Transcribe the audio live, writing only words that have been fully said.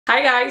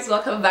Hi guys,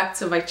 welcome back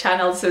to my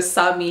channel. This is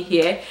Sammy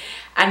here,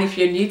 and if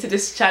you're new to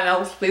this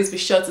channel, please be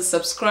sure to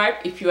subscribe.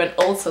 If you're an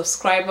old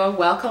subscriber,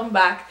 welcome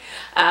back.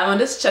 On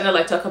this channel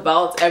I talk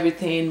about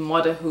everything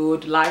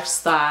motherhood,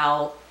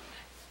 lifestyle,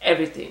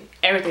 everything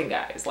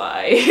guys,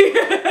 like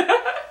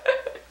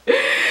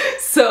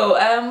so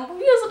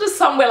also just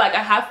somewhere like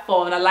I have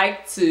fun. I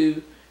like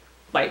to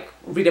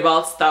read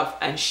about stuff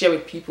and share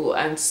with people,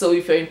 and so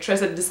if you're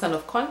interested in this kind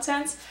of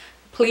content,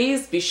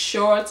 please be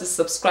sure to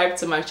subscribe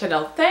to my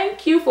channel.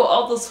 Thank you for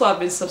all those who have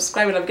been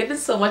subscribing. I'm getting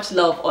so much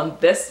love on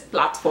this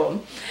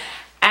platform.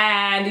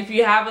 And if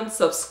you haven't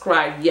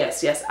subscribed,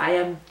 yes, I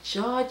am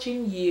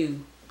judging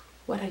you.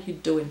 What are you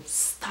doing?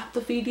 Stop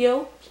the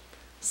video,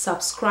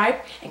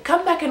 subscribe, and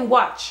come back and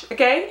watch,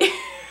 okay?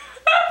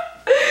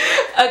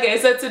 Okay,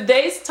 so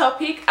today's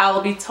topic,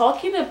 I'll be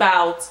talking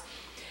about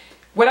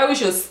whether we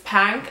should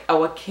spank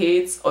our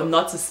kids or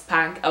not to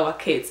spank our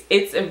kids.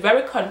 It's a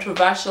very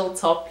controversial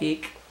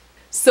topic.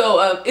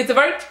 So it's a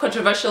very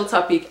controversial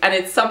topic, and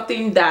it's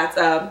something that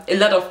a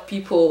lot of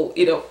people,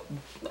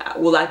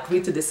 will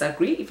agree to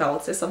disagree, if I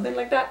would say something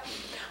like that,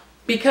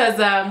 because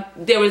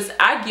there is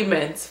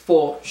arguments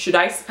for should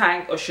I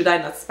spank or should I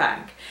not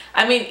spank.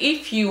 I mean,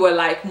 if you were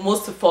like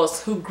most of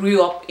us who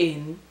grew up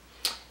in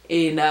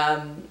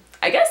I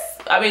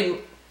mean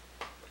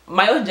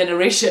my own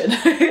generation.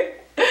 Okay,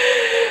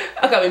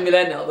 I'm a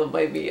millennial,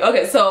 maybe.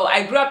 Okay, so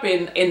I grew up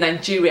in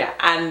Nigeria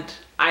and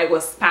I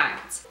was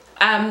spanked.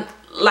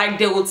 Like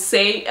they would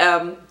say,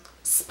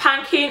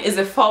 spanking is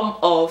a form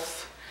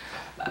of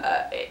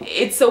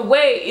it's a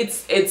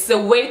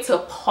way to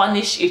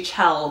punish a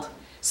child.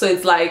 So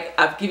it's like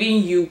I've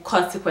given you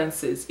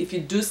consequences. If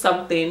you do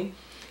something,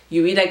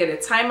 you either get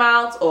a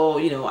timeout or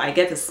I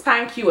get to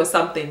spank you or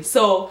something.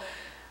 So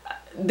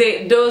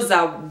those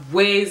are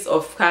ways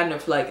of kind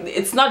of like,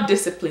 it's not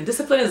discipline.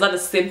 Discipline is not the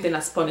same thing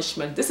as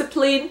punishment.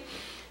 Discipline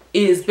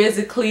is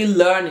basically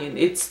learning,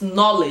 it's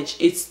knowledge,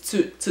 it's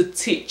to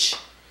teach.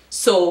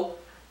 So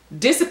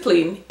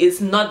discipline is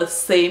not the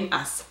same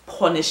as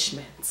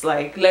punishment.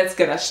 Like, let's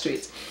get that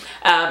straight.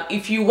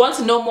 If you want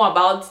to know more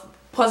about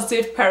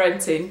positive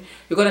parenting,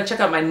 you're going to check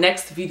out my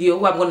next video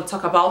where I'm going to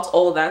talk about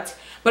all that.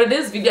 But in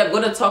this video, I'm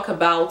going to talk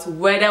about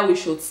whether we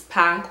should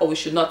spank or we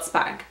should not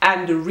spank,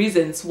 and the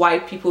reasons why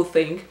people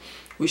think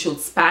we should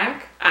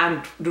spank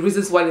and the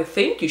reasons why they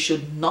think you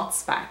should not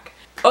spank.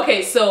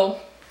 Okay, so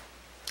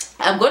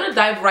I'm going to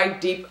dive right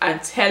deep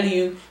and tell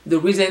you the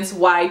reasons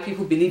why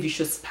people believe you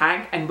should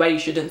spank and why you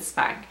shouldn't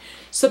spank.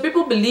 So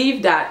people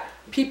believe that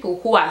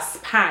people who are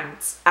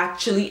spanked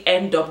actually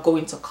end up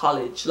going to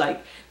college.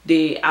 Like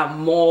they are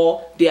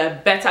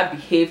better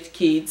behaved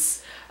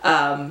kids.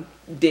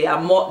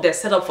 They're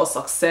set up for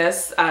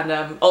success,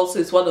 and also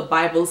it's what the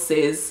Bible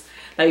says,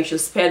 that you should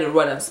spare the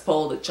rod and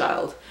spoil the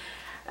child.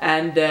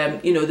 And they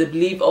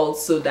believe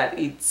also that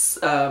it's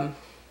a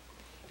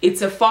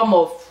form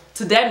of,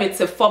 to them it's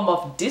a form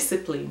of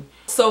discipline.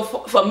 So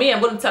for me,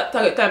 I'm going to talk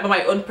about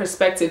my own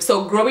perspective.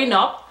 So growing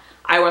up,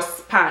 I was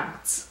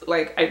spanked.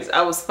 Like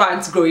I was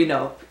spanked growing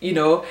up,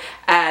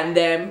 and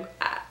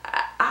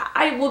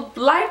I would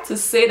like to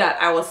say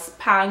that I was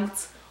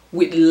spanked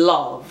with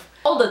love.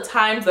 All the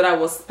times that I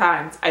was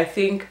spanked, I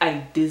think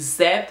I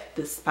deserved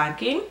the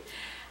spanking,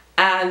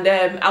 and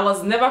I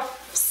was never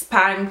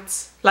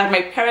spanked. Like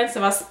my parents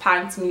never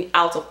spanked me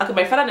out of, okay,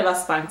 my father never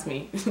spanked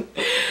me.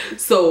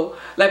 So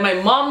like my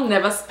mom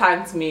never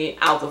spanked me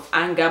out of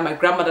anger, my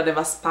grandmother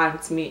never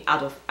spanked me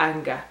out of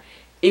anger.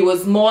 It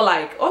was more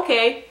like,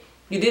 okay,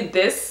 you did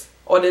this,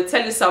 or they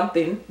tell you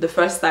something the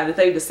first time, they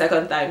tell you the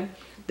second time,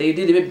 they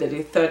did it maybe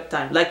the third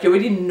time. Like you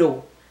already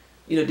know,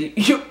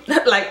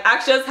 like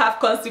actions have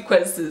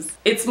consequences.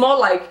 It's more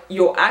like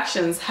your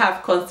actions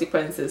have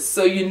consequences.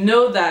 So you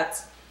know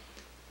that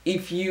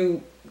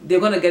they're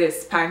gonna get a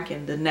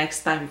spanking the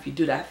next time if you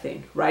do that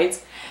thing,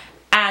 right?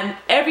 And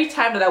every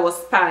time that I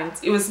was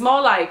spanked, it was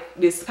more like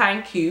they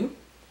spank you,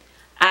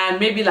 and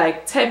maybe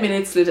like 10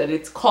 minutes later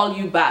they'd call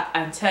you back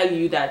and tell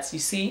you that, you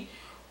see,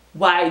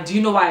 do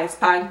you know why I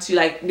spanked you?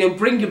 Like they'll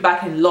bring you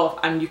back in love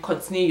and you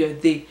continue your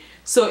day.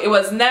 So it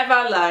was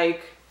never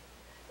like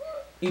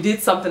you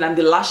did something and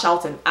they lash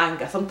out in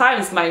anger.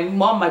 Sometimes my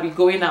mom might be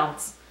going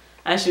out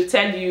and she'll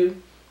tell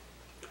you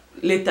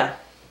later,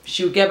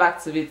 she'll get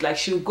back to it. Like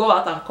she'll go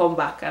out and come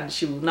back and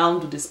she'll now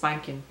do the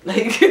spanking.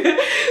 Like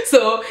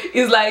so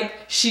it's like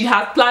she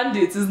has planned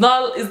it. It's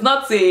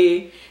not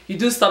a you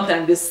do something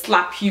and they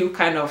slap you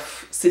kind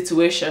of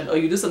situation, or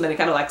you do something and they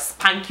kind of like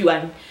spank you,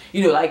 and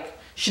like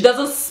she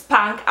doesn't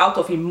spank out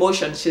of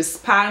emotion, she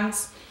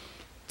spanks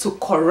to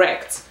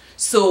correct.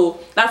 So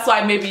that's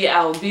why maybe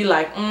I'll be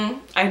like,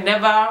 I've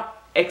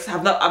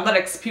not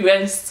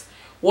experienced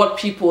what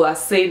people are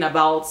saying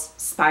about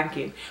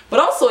spanking. But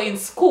also in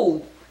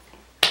school,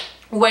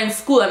 when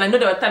school, and I know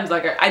there were times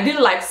like I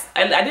didn't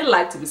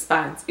like to be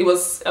spanked. It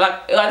was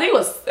like, I think it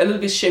was a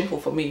little bit shameful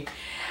for me.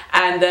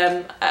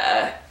 And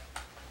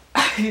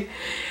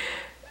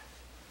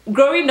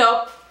growing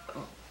up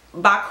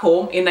back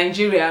home in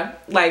Nigeria,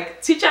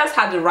 like teachers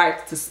had the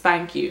right to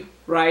spank you,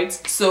 right?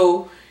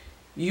 So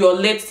you're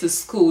late to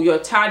school, you're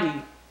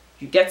tardy,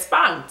 you get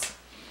spanked.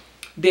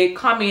 They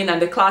come in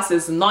and the class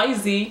is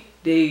noisy.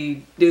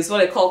 There's what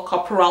they call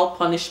corporal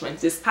punishment.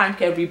 They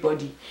spank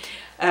everybody.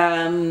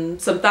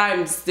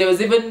 Sometimes there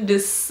was even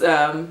this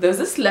there was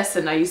this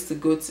lesson I used to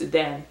go to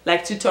then,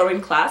 like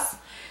tutoring class.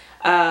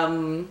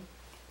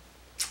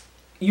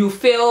 You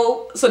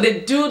fail, so they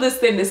do this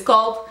thing, it's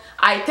called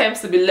items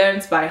to be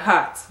learned by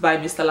heart by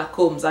Mr.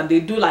 Lacombs, and they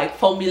do like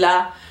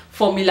formula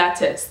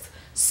test.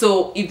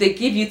 So if they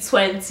give you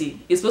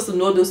 20, you're supposed to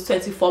know those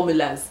 20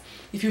 formulas.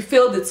 If you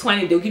fail the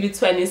 20, they'll give you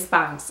 20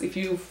 spanks. If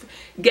you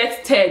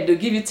get 10, they'll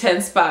give you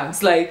 10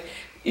 spanks. Like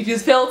if you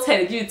fail 10,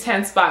 they'll give you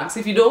 10 spanks.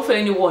 If you don't fail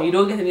anyone, you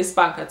don't get any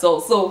spank at all.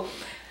 So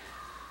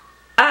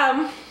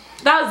that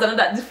was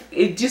another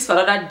just for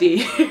another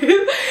day.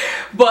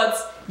 But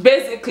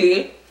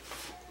basically,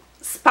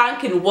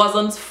 spanking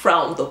wasn't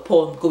frowned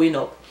upon growing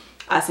up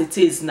as it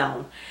is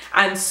now.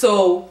 And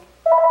so,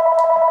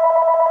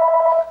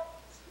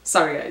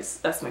 sorry guys,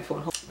 that's my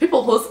phone.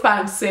 People who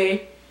spank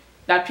say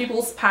that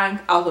people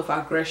spank out of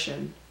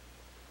aggression.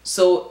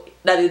 So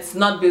that it's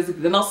not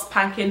basically, they're not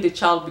spanking the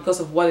child because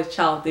of what the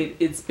child did.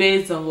 It's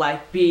based on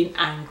like being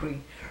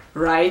angry,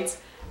 right?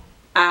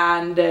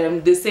 And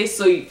they say,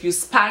 so if you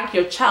spank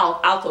your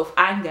child out of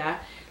anger,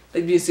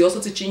 that means you're also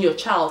teaching your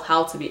child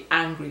how to be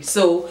angry.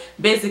 So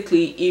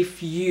basically,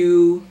 if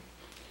you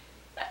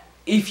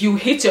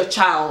hit your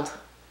child,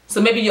 so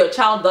maybe your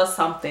child does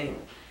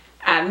something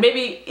and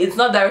maybe it's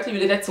not directly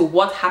related to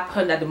what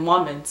happened at the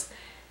moment,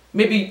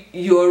 maybe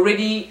you're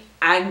already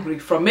angry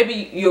from,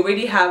 maybe you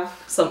already have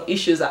some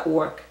issues at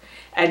work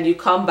and you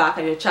come back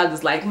and your child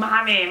is like,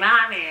 mommy,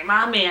 mommy,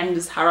 mommy, and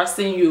is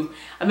harassing you,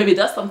 and maybe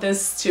does something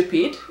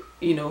stupid,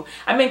 you know.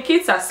 I mean,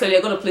 kids are silly,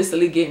 they're going to play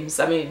silly games.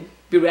 I mean,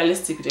 be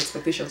realistic with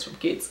expectations from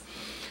kids.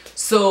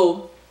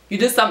 So they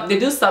do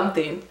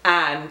something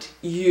and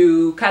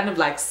you kind of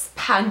like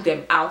spank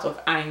them out of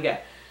anger.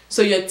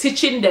 So you're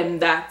teaching them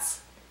that,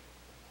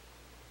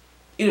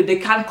 you know, they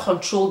can't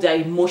control their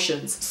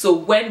emotions. So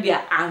when they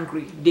are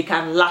angry, they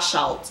can lash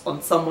out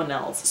on someone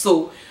else.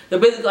 So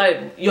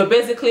you're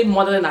basically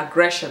modeling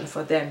aggression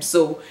for them.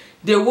 So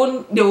they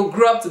will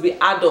grow up to be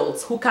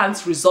adults who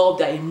can't resolve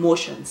their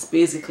emotions,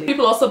 basically.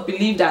 People also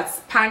believe that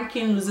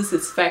spanking loses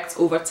its effect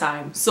over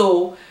time.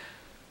 So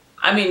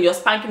I mean, you're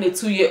spanking a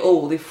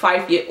 2-year-old, a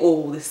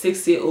 5-year-old, a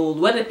 6-year-old.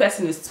 When the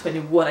person is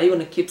 21, are you going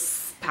to keep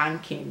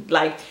spanking?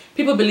 Like,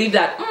 people believe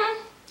that,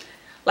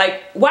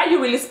 like, why are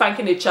you really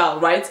spanking a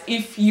child, right?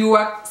 If you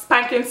are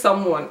spanking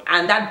someone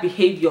and that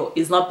behavior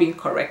is not being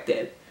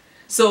corrected.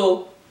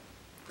 So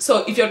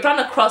if you're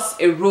trying to cross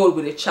a road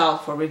with a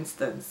child, for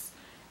instance,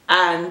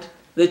 and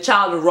the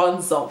child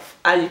runs off,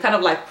 and you kind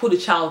of like pull the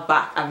child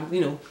back and, you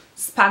know,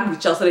 spank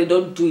the child so they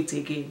don't do it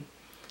again.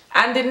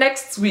 And the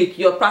next week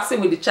you're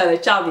passing with the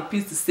child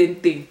repeats the same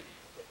thing.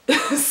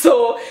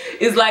 So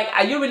it's like,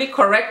 are you really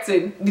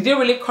correcting? Did you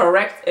really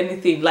correct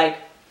anything? Like,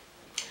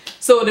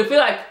 so they feel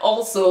like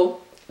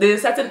also there's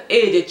a certain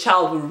age a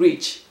child will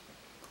reach.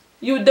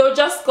 They'll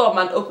just come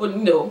and open,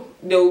 you know,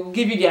 they'll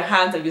give you their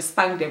hands and you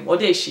spank them. Or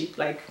they sheep,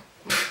 like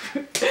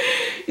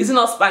it's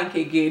not spank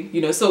again,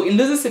 you know. So it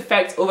loses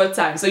effect over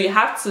time. So you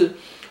have to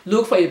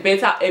look for a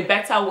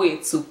better way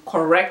to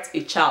correct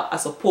a child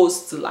as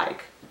opposed to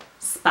like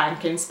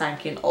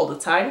spanking all the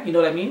time, you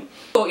know what I mean?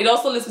 So it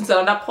also leads to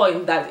another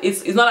point that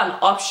it's not an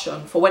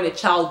option for when a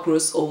child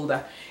grows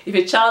older. If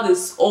a child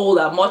is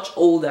older, much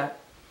older,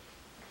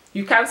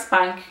 you can't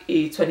spank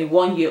a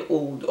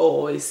 21-year-old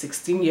or a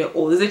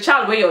 16-year-old. There's a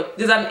child where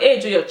there's an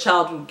age where your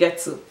child will get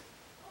to.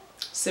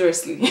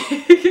 Seriously.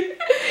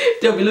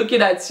 They'll be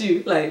looking at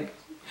you like,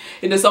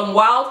 you know, some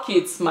wild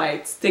kids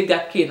might take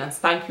that cane and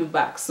spank you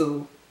back.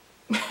 So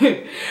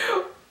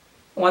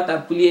what a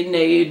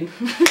bullying.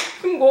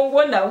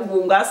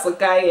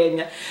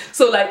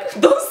 So like,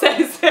 don't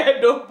say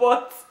no,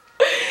 but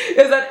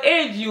there's an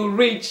age you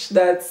reach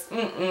that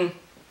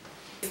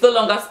it's no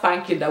longer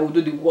spanking that will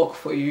do the work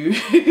for you.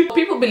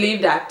 People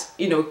believe that,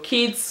 you know,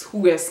 kids who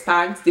were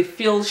spanked, they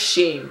feel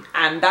shame,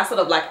 and that sort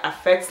of like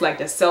affects like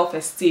their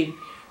self-esteem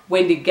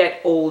when they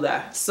get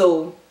older.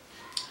 So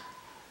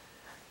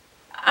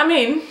I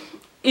mean,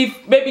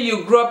 if maybe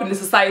you grew up in a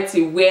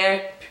society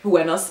where people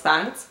were not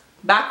spanked,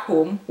 back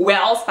home we're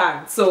all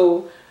spanked.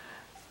 So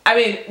I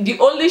mean, the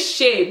only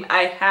shame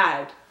I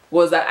had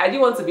was that I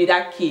didn't want to be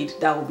that kid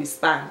that would be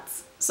spanked.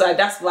 So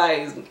that's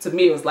why, to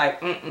me, it was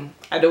like,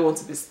 I don't want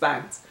to be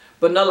spanked.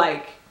 But not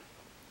like,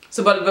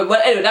 so, but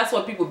anyway, that's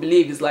what people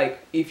believe is like,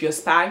 if you're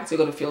spanked, you're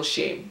going to feel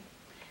shame.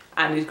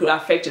 And it could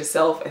affect your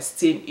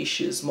self-esteem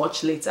issues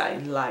much later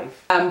in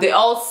life. They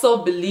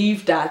also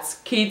believe that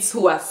kids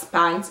who are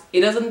spanked,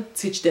 it doesn't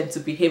teach them to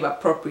behave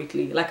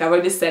appropriately. Like I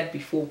already said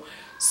before.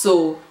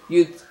 So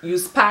you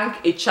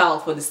spank a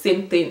child for the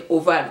same thing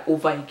over and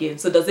over again.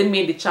 So does it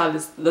mean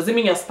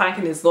your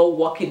spanking is not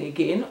working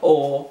again?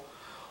 Or,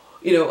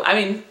 you know, I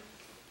mean,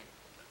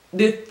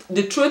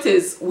 the truth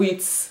is,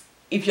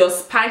 if you're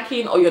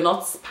spanking or you're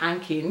not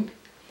spanking,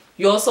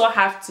 you also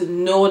have to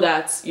know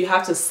that you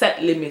have to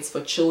set limits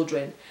for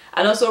children,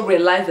 and also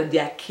realize that they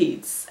are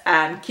kids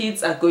and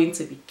kids are going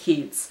to be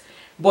kids.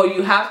 but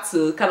you have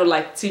to kind of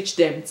like teach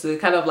them to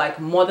kind of like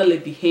model a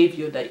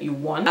behavior that you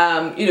want.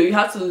 You know, you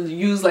have to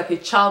use like a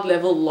child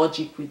level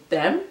logic with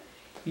them.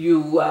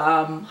 You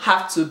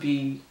have to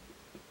be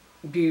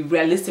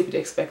realistic with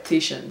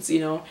expectations. You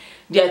know,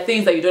 there are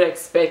things that you don't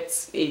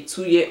expect a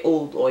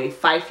 2-year-old or a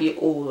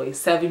 5-year-old or a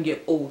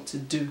 7-year-old to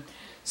do,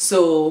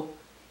 so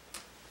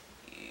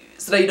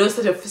that you don't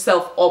set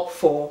yourself up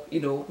for, you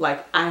know,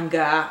 like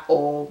anger,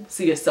 or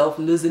see yourself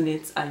losing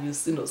it and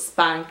you know,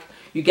 spank,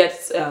 you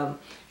get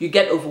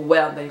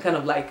overwhelmed and you kind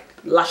of like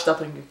lashed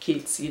out on your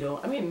kids, you know.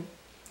 I mean,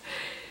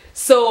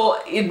 so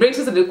it brings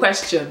us to the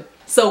question,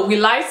 so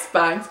will I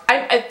spank?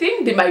 I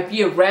think there might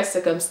be a rare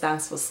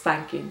circumstance for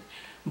spanking,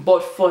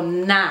 but for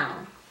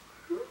now,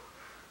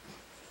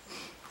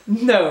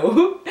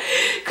 no,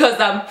 because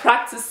I'm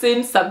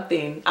practicing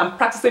something. I'm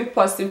practicing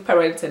positive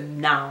parenting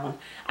now,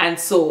 and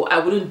so I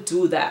wouldn't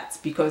do that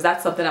because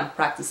that's something I'm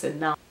practicing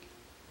now.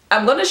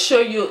 I'm gonna show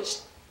you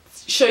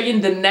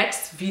in the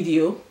next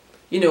video,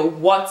 you know,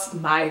 what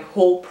my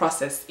whole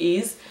process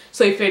is.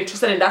 So if you're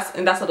interested in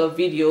that sort of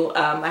video,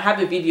 I have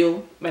a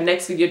video, my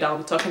next video, that I'll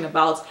be talking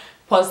about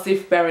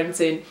positive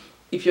parenting.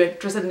 If you're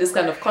interested in this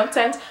kind of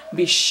content,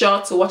 be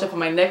sure to watch out for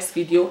my next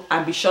video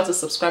and be sure to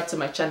subscribe to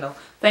my channel.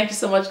 Thank you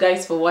so much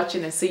guys for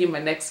watching, and see you in my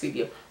next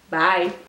video. Bye.